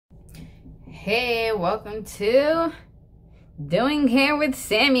Hey, welcome to Doing Hair with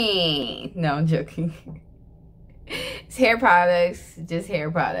Sammy. No, I'm joking. It's hair products, just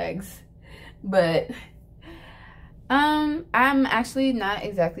hair products. But I'm actually not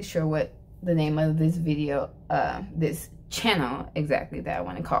exactly sure what the name of this video, this channel exactly that I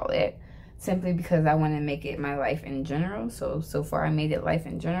want to call it. Simply because I want to make it my life in general. So far I made it life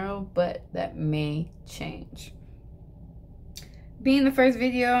in general, but that may change. Being the first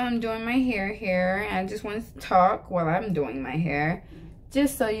video, I'm doing my hair here. I just wanted to talk while I'm doing my hair,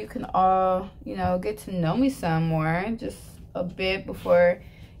 just so you can all, get to know me some more, just a bit before,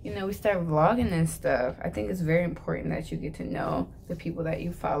 we start vlogging and stuff. I think it's very important that you get to know the people that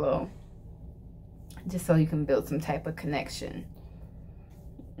you follow, just so you can build some type of connection.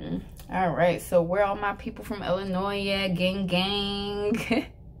 All right, so where all my people from Illinois at? Gang.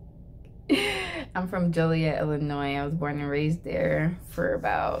 I'm from Joliet, Illinois. I was born and raised there for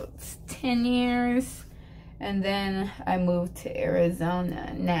about 10 years. And then I moved to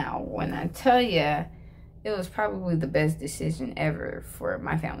Arizona. Now, when I tell you, it was probably the best decision ever for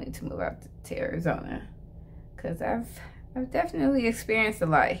my family to move out to Arizona. Because I've definitely experienced a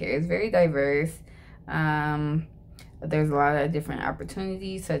lot here. It's very diverse. There's a lot of different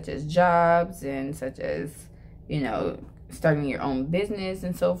opportunities, such as jobs and such as, starting your own business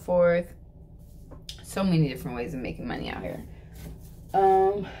and so forth. So many different ways of making money out here.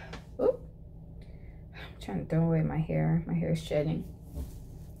 I'm trying to throw away my hair. My hair is shedding.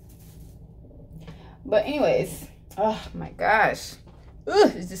 But anyways, oh my gosh.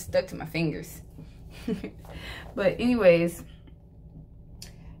 Ugh, it's just stuck to my fingers. But anyways,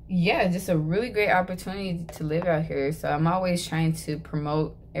 yeah, just a really great opportunity to live out here. So I'm always trying to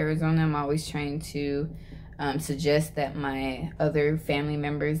promote Arizona. I'm always trying to suggest that my other family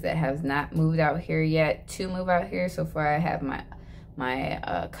members that have not moved out here yet to move out here. So far I have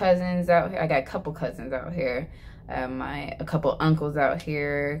my cousins out here. I got a couple cousins out here. A couple uncles out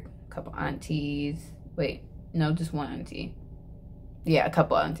here, a couple aunties. Wait, no, just one auntie. Yeah, a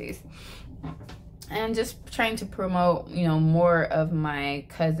couple aunties. And just trying to promote, more of my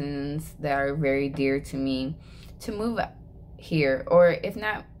cousins that are very dear to me to move out here, or if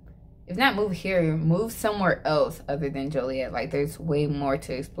not move here, move somewhere else other than Joliet. Like, there's way more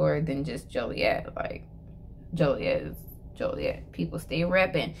to explore than just Joliet. Like, Joliet is Joliet. People stay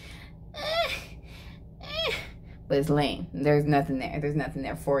repping. But it's lame. There's nothing there. There's nothing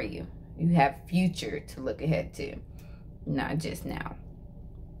there for you. You have future to look ahead to, not just now.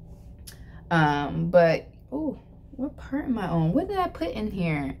 But, ooh, what part am I on? What did I put in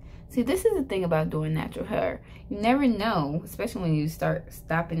here? See, this is the thing about doing natural hair. You never know, especially when you start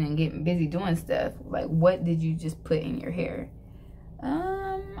stopping and getting busy doing stuff. Like, what did you just put in your hair?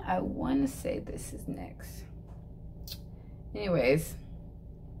 I want to say this is next. Anyways.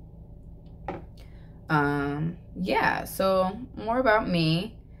 Yeah, so more about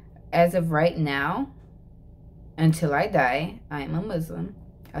me. As of right now, until I die, I am a Muslim.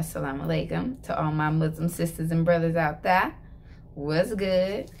 Asalaamu Alaikum to all my Muslim sisters and brothers out there. What's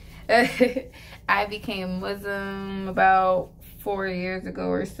good? I became Muslim about 4 years ago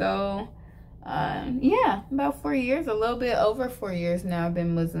or so. Yeah, about 4 years, a little bit over 4 years now. I've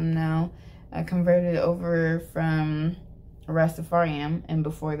been Muslim now. I converted over from Rastafarian, and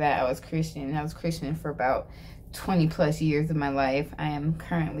before that I was Christian. I was Christian for about 20 plus years of my life. I am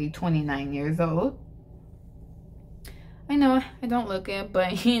currently 29 years old. I know I don't look it,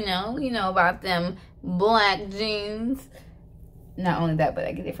 but you know about them black jeans. Not only that, but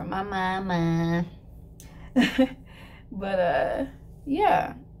I get it from my mama. But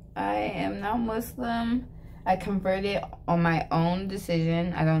yeah, I am now Muslim. I converted on my own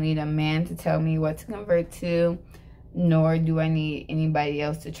decision. I don't need a man to tell me what to convert to, nor do I need anybody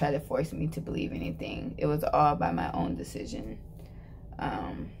else to try to force me to believe anything. It was all by my own decision.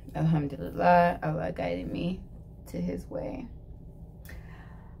 Alhamdulillah, Allah guided me to his way.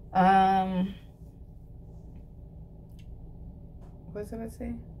 What was I gonna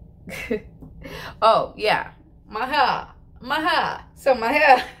say? Oh yeah, my hair. So my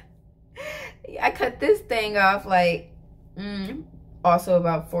hair, I cut this thing off like also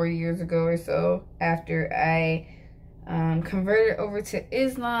about 4 years ago or so, after I converted over to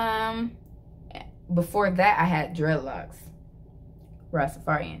Islam. Before that I had dreadlocks,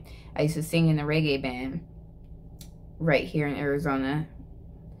 Rastafarian. I used to sing in a reggae band right here in Arizona.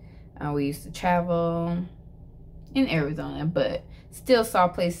 We used to travel in Arizona, but still saw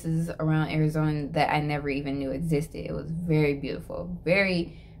places around Arizona that I never even knew existed. It was very beautiful,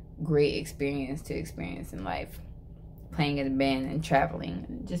 very great experience to experience in life. Playing in a band and traveling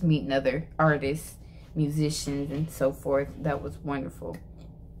and just meeting other artists, musicians, and so forth. That was wonderful.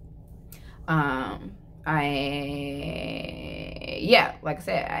 Yeah, like I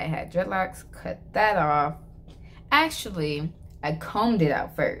said, I had dreadlocks, cut that off. Actually, I combed it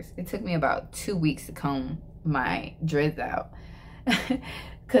out first. It took me about 2 weeks to comb my dreads out.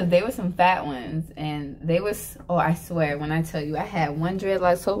 Because they were some fat ones. And they was, oh, I swear, when I tell you, I had one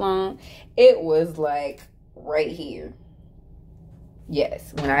dreadlock so long, it was like right here.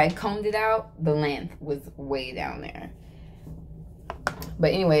 Yes, when I combed it out, the length was way down there.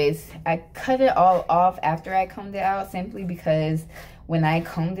 But anyways, I cut it all off after I combed it out, simply because when I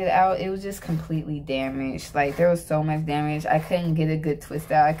combed it out, it was just completely damaged. Like, there was so much damage. I couldn't get a good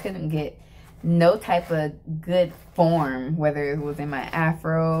twist out. I couldn't get no type of good form, whether it was in my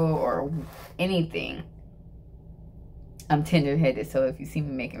afro or anything. I'm tender-headed, so if you see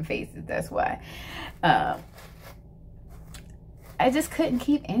me making faces, that's why. I just couldn't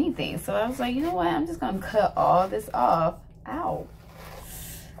keep anything. So I was like, you know what? I'm just going to cut all this off. Ow.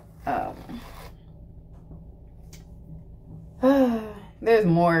 There's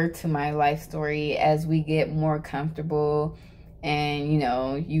more to my life story as we get more comfortable, and you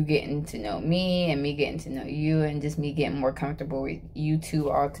know, you getting to know me and me getting to know you, and just me getting more comfortable with you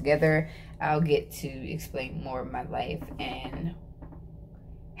two all together. I'll get to explain more of my life and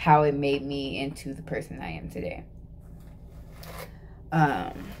how it made me into the person I am today.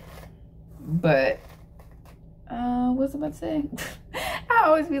 But what's I about to say? I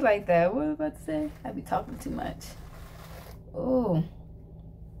always be like that. What was I about to say? I be talking too much. Oh.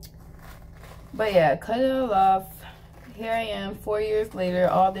 But yeah, cut it all off. Here I am 4 years later,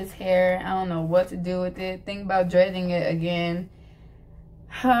 all this hair. I don't know what to do with it. Think about dreading it again.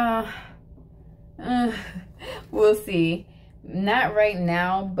 We'll see. Not right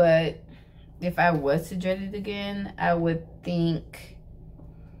now, but if I was to dread it again, I would think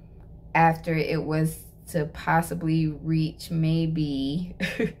after it was to possibly reach maybe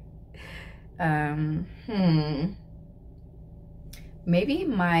maybe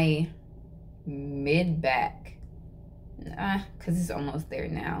my mid back, because it's almost there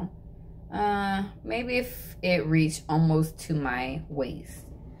now. Maybe if it reached almost to my waist,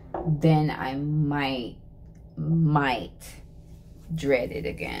 then I might dread it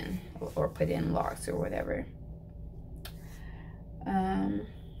again, or put in locks or whatever.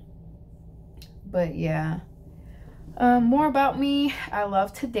 But yeah, more about me. I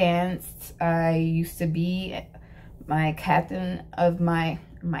love to dance. I used to be my captain of my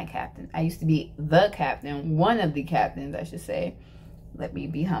captain. I used to be the captain, one of the captains, I should say. Let me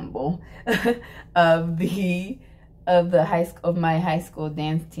be humble. of my high school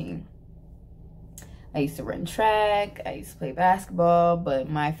dance team. I used to run track. I used to play basketball, but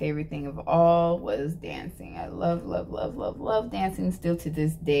my favorite thing of all was dancing. I love dancing. Still to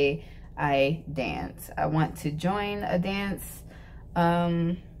this day, I dance. I want to join a dance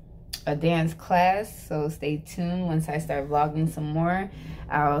class, so stay tuned. Once I start vlogging some more,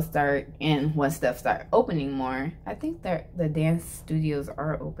 I'll start, and once stuff start opening more, I think that the dance studios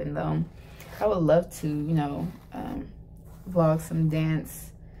are open though. I would love to, you know, vlog some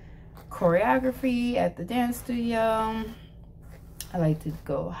dance choreography at the dance studio. I like to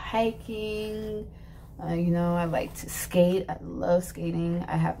go hiking. You know, I like to skate. I love skating.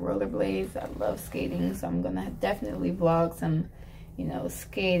 I have rollerblades. I love skating, so I'm gonna definitely vlog some, you know,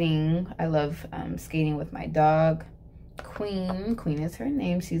 skating. I love skating with my dog, Queen. Queen is her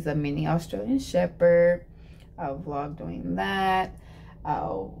name. She's a mini Australian Shepherd. I'll vlog doing that.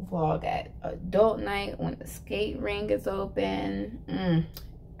 I'll vlog at adult night when the skate rink is open.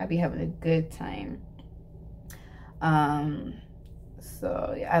 I'll be having a good time.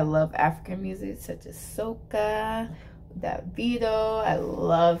 So yeah, I love African music such as soca, Davido. I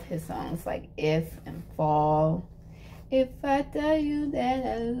love his songs like If and Fall. If I tell you that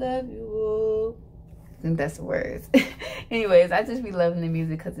I love you, I think that's the words. Anyways, I just be loving the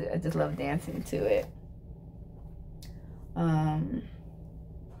music because I just love dancing to it.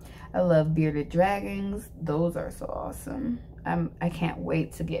 I love bearded dragons. Those are so awesome. I can't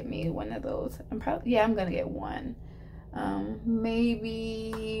wait to get me one of those. I'm gonna get one.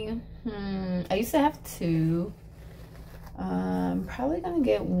 Maybe I used to have two. I'm probably gonna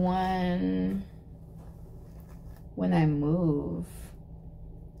get one when I move.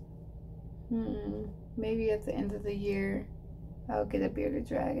 Maybe at the end of the year I'll get a bearded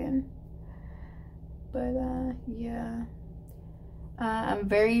dragon. But yeah, I'm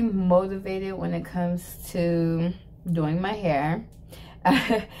very motivated when it comes to doing my hair.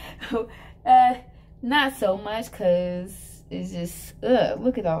 Not so much, because it's just,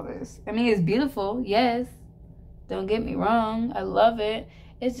 look at all this. I mean, it's beautiful, yes. Don't get me wrong. I love it.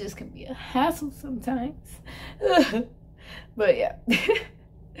 It just can be a hassle sometimes. But yeah.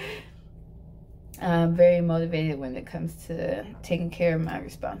 I'm very motivated when it comes to taking care of my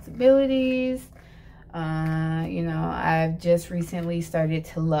responsibilities. You know, I've just recently started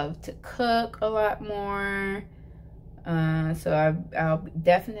to love to cook a lot more. So I'll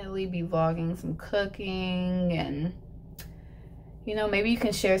definitely be vlogging some cooking, and you know, maybe you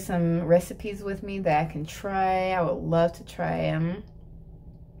can share some recipes with me that I can try. I would love to try them.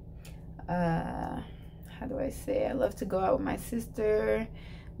 How do I say? I love to go out with my sister.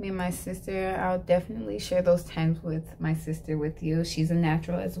 Me and my sister, I'll definitely share those times with my sister with you. She's a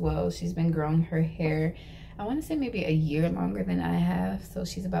natural as well. She's been growing her hair, I want to say maybe a year longer than I have. So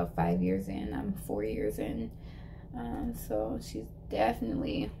she's about 5 years in. I'm 4 years in. So she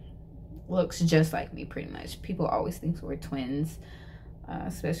definitely looks just like me pretty much. People always think we're twins,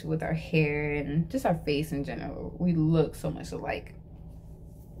 especially with our hair and just our face in general. We look so much alike.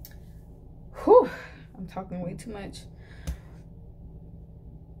 Whew, I'm talking way too much.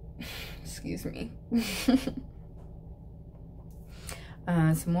 Excuse me.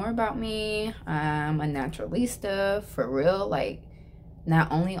 Some more about me. I'm a naturalista for real, like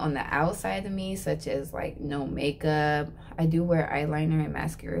not only on the outside of me, such as like no makeup. I do wear eyeliner and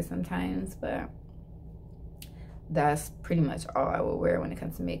mascara sometimes, but that's pretty much all I will wear when it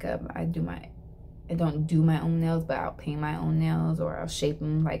comes to makeup. I don't do my own nails, but I'll paint my own nails, or I'll shape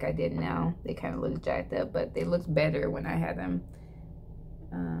them like I did now. They kind of look jacked up, but they look better when I had them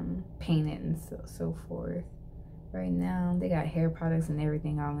painted and so forth. Right now they got hair products and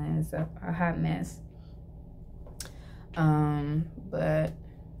everything all in. It's a hot mess. But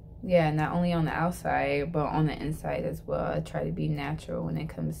yeah, not only on the outside but on the inside as well. I try to be natural when it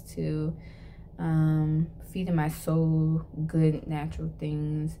comes to feeding my soul good natural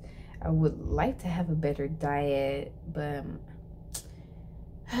things. I would like to have a better diet, but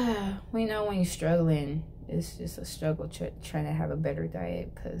you know, when you're struggling, it's just a struggle trying to have a better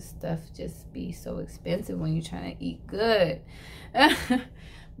diet, because stuff just be so expensive when you're trying to eat good.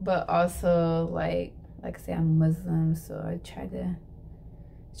 But also, like I say, I'm Muslim, so I try to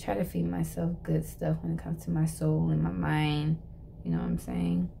feed myself good stuff when it comes to my soul and my mind. You know what I'm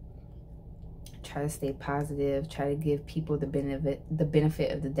saying? Try to stay positive. Try to give people the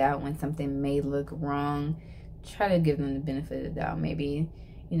benefit of the doubt when something may look wrong. Try to give them the benefit of the doubt. Maybe,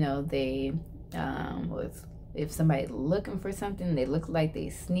 you know, they if somebody's looking for something, they look like they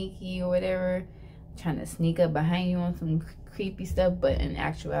sneaky or whatever, trying to sneak up behind you on some creepy stuff, but in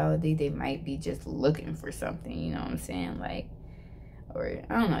actuality they might be just looking for something. You know what I'm saying? Like, or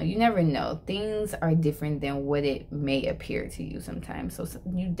I don't know, you never know. Things are different than what it may appear to you sometimes. So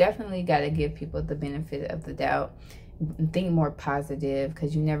you definitely got to give people the benefit of the doubt and think more positive,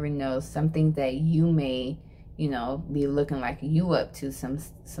 because you never know, something that you may, you know, be looking like you up to some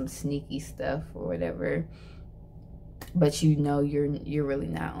sneaky stuff or whatever, but you know you're really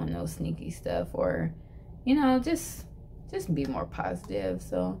not on no sneaky stuff. Or, you know, just be more positive.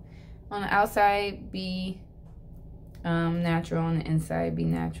 So on the outside, be natural. On the inside, be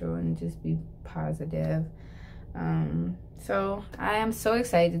natural, and just be positive. So I am so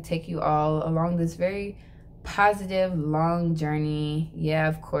excited to take you all along this very positive long journey. Yeah,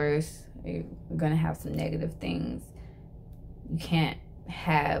 of course we're gonna have some negative things. You can't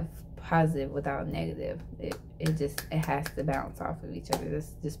have positive without negative. It has to bounce off of each other.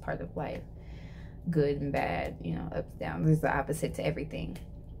 That's just part of life. Good and bad, you know, ups, downs. There's the opposite to everything.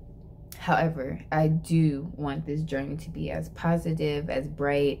 However, I do want this journey to be as positive, as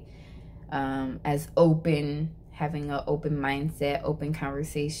bright, as open, having an open mindset, open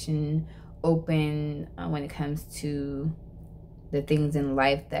conversation, open when it comes to the things in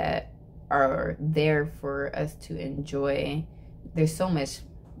life that are there for us to enjoy. There's so much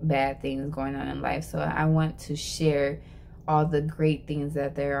bad things going on in life, so I want to share all the great things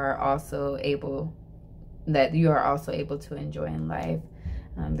that you are also able to enjoy in life.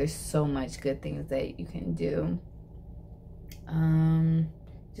 There's so much good things that you can do.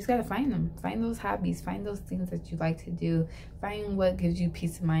 Just gotta find them. Find those hobbies. Find those things that you like to do. Find what gives you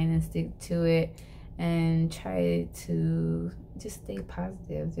peace of mind and stick to it. And try to just stay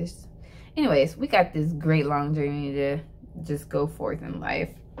positive. Anyways, we got this great long journey to just go forth in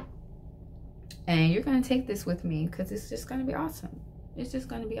life. And you're gonna take this with me, because it's just gonna be awesome. It's just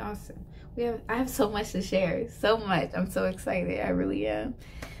gonna be awesome. I have so much to share. So much. I'm so excited. I really am.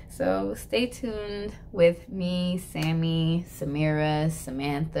 So stay tuned with me, Sammy, Samira,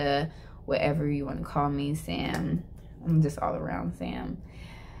 Samantha, whatever you want to call me, Sam. I'm just all around Sam.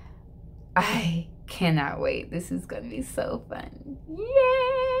 I cannot wait. This is going to be so fun. Yay!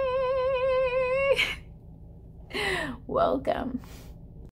 Welcome.